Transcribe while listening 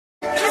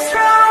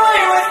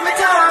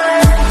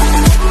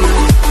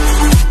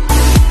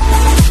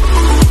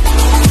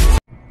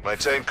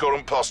Maintain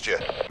current posture.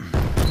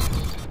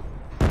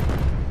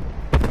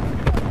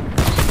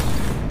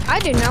 I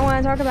do not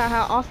want to talk about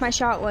how off my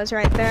shot was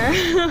right there.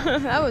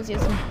 That was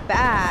just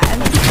bad.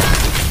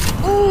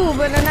 Ooh,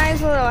 but a nice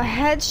little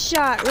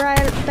headshot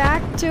right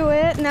back to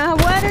it. Now,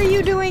 what are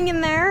you doing in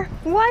there?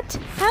 What?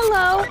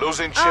 Hello?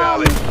 Losing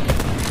Charlie.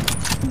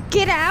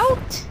 Get out?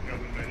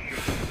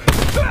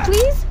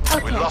 Please?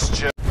 Okay. We lost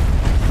Charlie.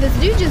 This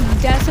dude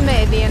just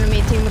decimated the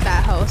enemy team with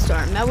that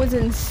Hellstorm. That was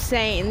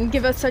insane.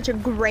 Give us such a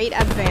great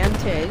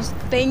advantage.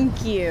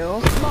 Thank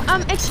you.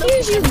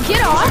 Excuse you,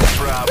 get off.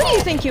 Who do you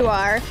think you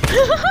are?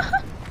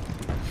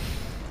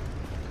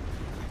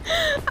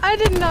 I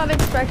did not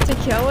expect to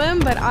kill him,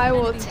 but I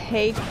will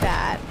take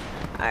that.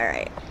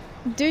 Alright.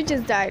 Dude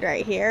just died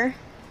right here.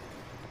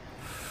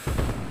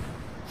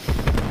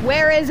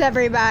 Where is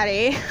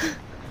everybody?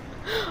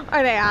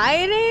 Are they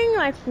hiding?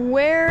 Like,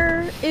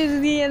 where is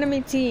the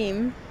enemy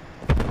team?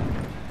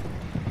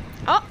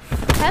 Oh,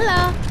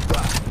 hello.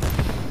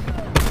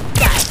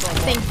 Guys,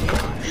 thank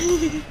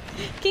you.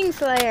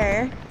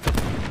 Kingslayer.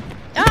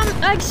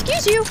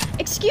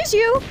 Excuse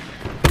you.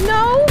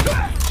 No,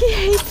 he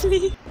hates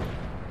me.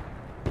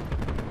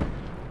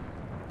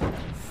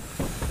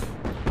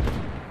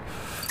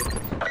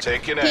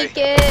 Taking A. Peek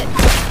it.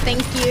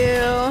 Thank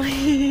you.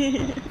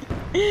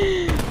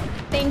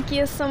 Thank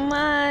you so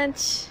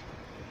much.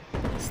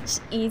 It's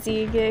just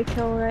easy to get a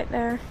kill right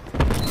there.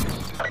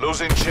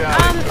 Losing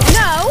Charlie.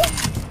 No.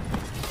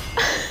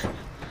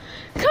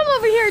 Come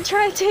over here and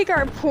try to take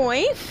our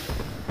point.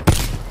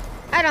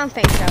 I don't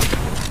think so.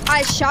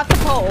 I shot the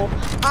pole.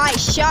 I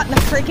shot the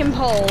freaking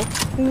pole.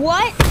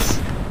 What?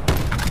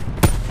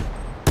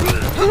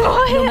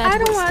 What? I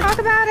don't want to talk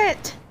about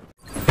it.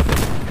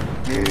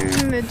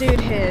 The dude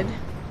hid.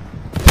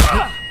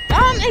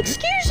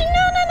 Excuse you.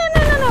 No.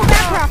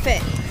 Bad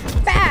profit.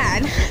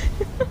 Bad.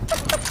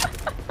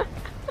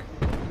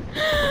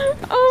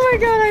 Oh my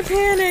god, I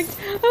panicked.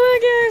 Oh my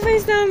god, I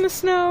face down in the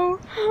snow.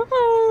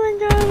 Oh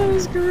my god, that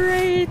was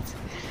great.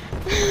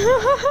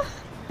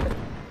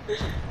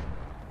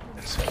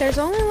 There's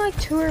only like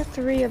 2 or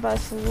 3 of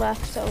us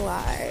left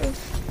alive.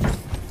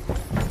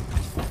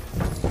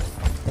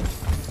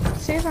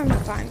 See if I'm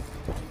fine.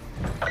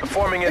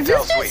 Performing Is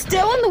intel this dude sweep.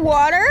 still in the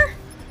water?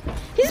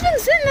 He's been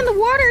sitting in the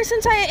water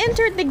since I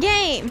entered the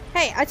game.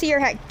 Hey, I see your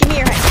head. Give me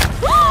your head.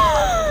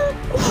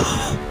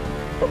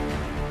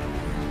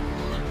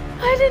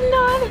 I did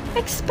not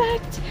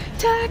expect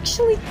to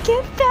actually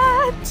get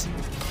that.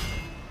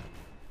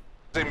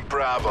 In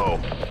Bravo.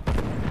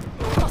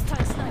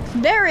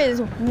 There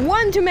is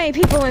one too many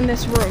people in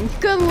this room.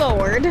 Good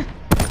lord.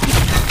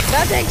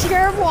 That takes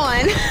care of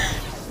one.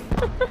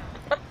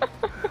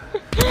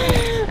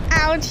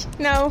 Ouch.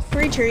 No,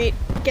 retreat.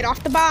 Get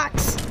off the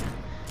box.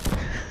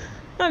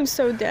 I'm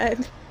so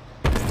dead.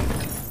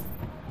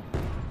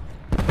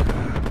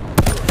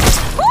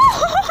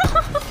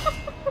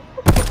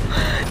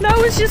 That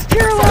was just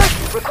pure luck.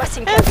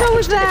 Requesting And so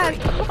was that.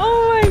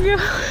 Oh my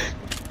god.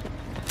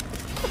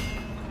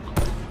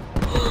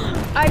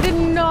 I did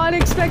not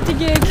expect to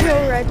get a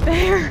kill right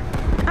there.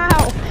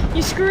 Ow.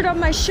 You screwed up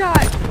my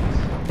shot.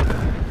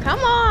 Come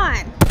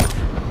on.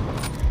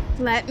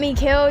 Let me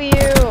kill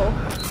you.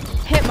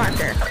 Hit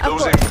marker. Of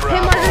course.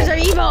 Hit markers are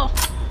evil.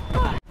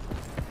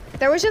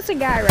 There was just a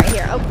guy right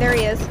here. Oh, there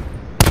he is.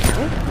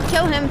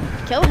 Kill him.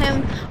 Kill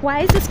him. Why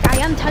is this guy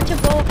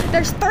untouchable?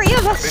 There's 3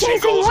 of us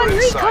chasing one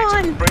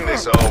recon. Bring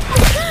this home.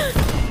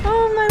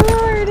 Oh my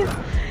lord.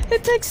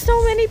 It takes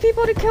so many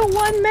people to kill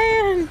one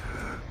man.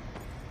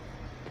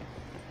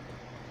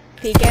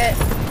 Peek it.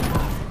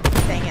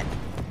 Dang it.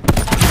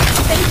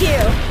 Thank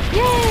you.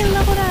 Yay,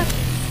 leveled up.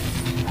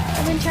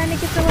 I've been trying to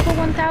get to level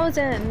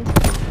 1000.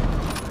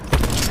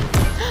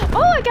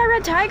 Oh, I got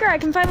Red Tiger. I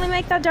can finally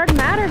make that Dark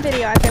Matter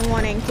video I've been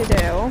wanting to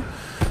do.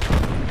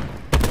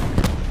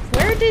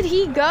 Where did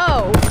he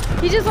go?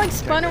 He just like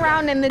spun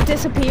around and then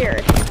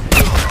disappeared.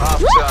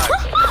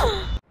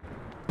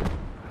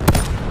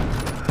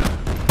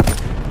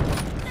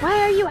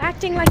 Why are you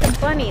acting like a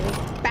bunny?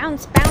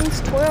 Bounce,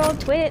 bounce, twirl,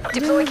 twit,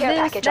 Deploy do care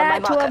this, package on my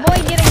that to marker.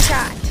 avoid getting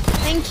shot.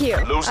 Thank you.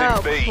 Losing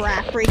Oh B.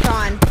 crap,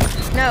 recon.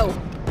 No,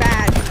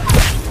 bad.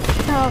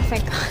 Oh,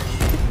 thank God.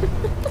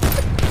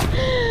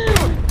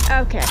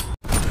 Okay.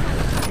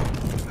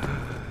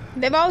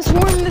 They've all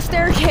swarmed the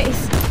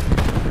staircase.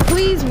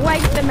 Please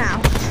wipe them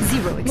out.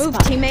 Zero Move,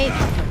 expired. teammate.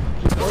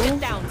 Move.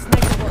 Down,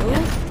 sniper.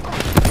 Move.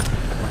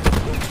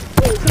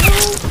 Please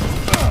move.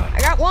 I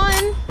got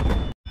one.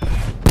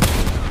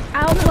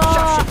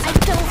 Outlaw. I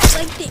don't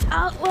like the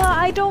outlaw.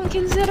 I don't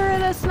consider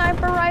it a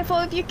sniper rifle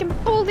if you can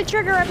pull the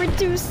trigger every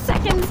 2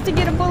 seconds to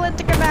get a bullet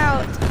to come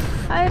out.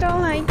 I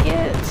don't like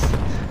it.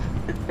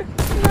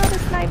 It's not a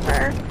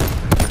sniper.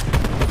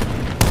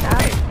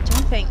 Stop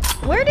jumping.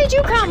 Where did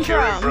you come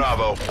Securing from?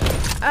 Bravo.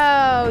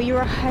 Oh, you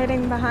were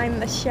hiding behind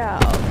the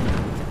shelf.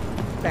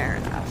 Fair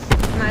enough.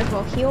 Might as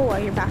well heal while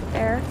you're back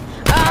there.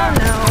 Oh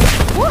no.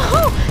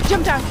 Woohoo!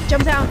 Jump down,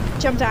 jump down,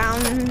 jump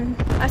down.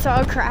 I saw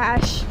a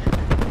crash.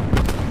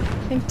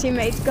 I think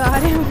teammates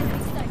got him.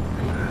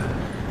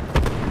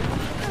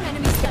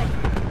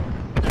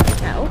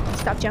 No,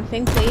 Stop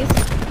jumping, please.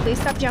 Please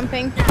stop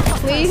jumping.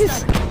 Please.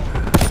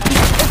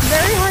 It's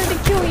very hard to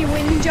kill you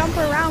when you jump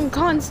around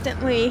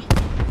constantly.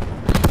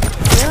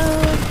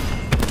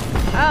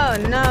 Oh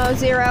no,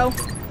 Zero.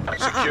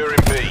 Securing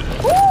B.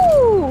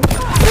 Ooh!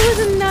 It was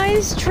a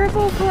nice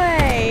triple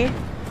play.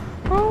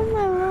 Oh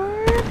my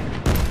lord.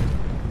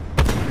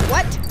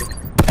 What?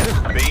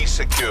 B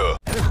secure.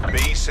 B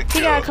He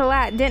secure. got a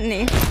collat, didn't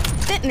he?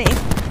 Didn't he?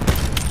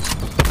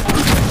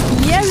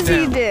 Yes,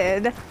 he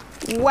did.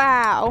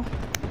 Wow.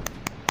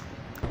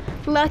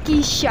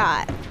 Lucky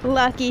shot.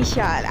 Lucky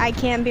shot. I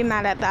can't be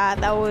mad at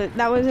that.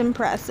 That was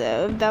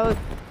impressive.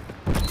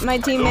 My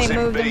teammate Losing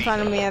moved in B.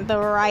 front of me at the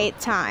right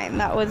time.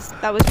 That was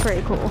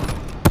pretty cool.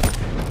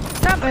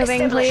 Stop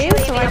moving, Established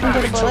please, so I can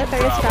get a UAV bullet.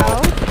 There you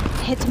Bravo.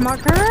 go. Hit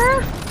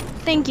marker.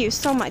 Thank you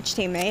so much,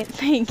 teammate.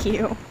 Thank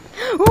you.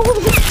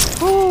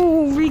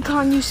 Oh,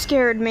 Recon, you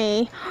scared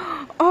me.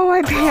 Oh,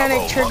 I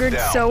panic triggered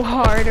locked down. so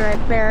hard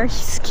right there. You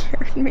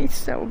scared me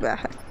so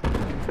bad.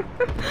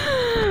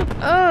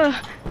 Ugh,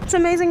 it's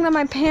amazing that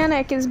my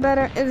panic is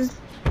better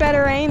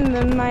aim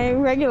than my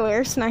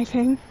regular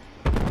sniping.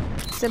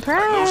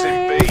 Surprise!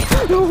 Losing B.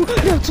 Oh,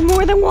 that's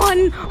more than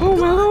one! Oh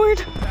my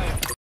lord!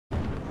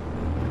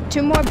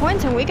 2 more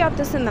points and we got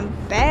this in the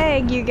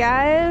bag, you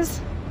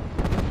guys.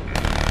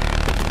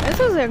 This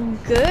was a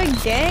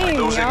good game,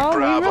 Losing y'all. We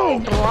Bravo.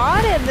 really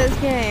brought it this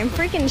game.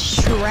 Freaking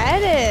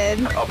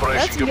shredded. Operation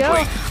Let's go.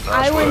 complete.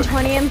 I Nice win work.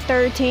 20 and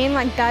 13.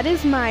 Like, that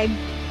is my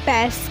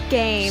best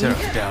game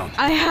Down.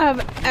 I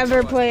have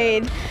ever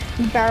played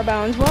Bare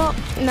Bones. Well,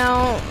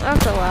 no,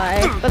 that's a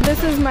lie. But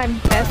this is my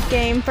best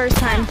game. First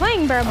time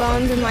playing Bare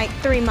Bones in like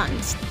 3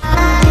 months.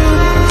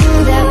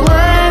 That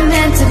we're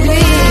meant to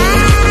be.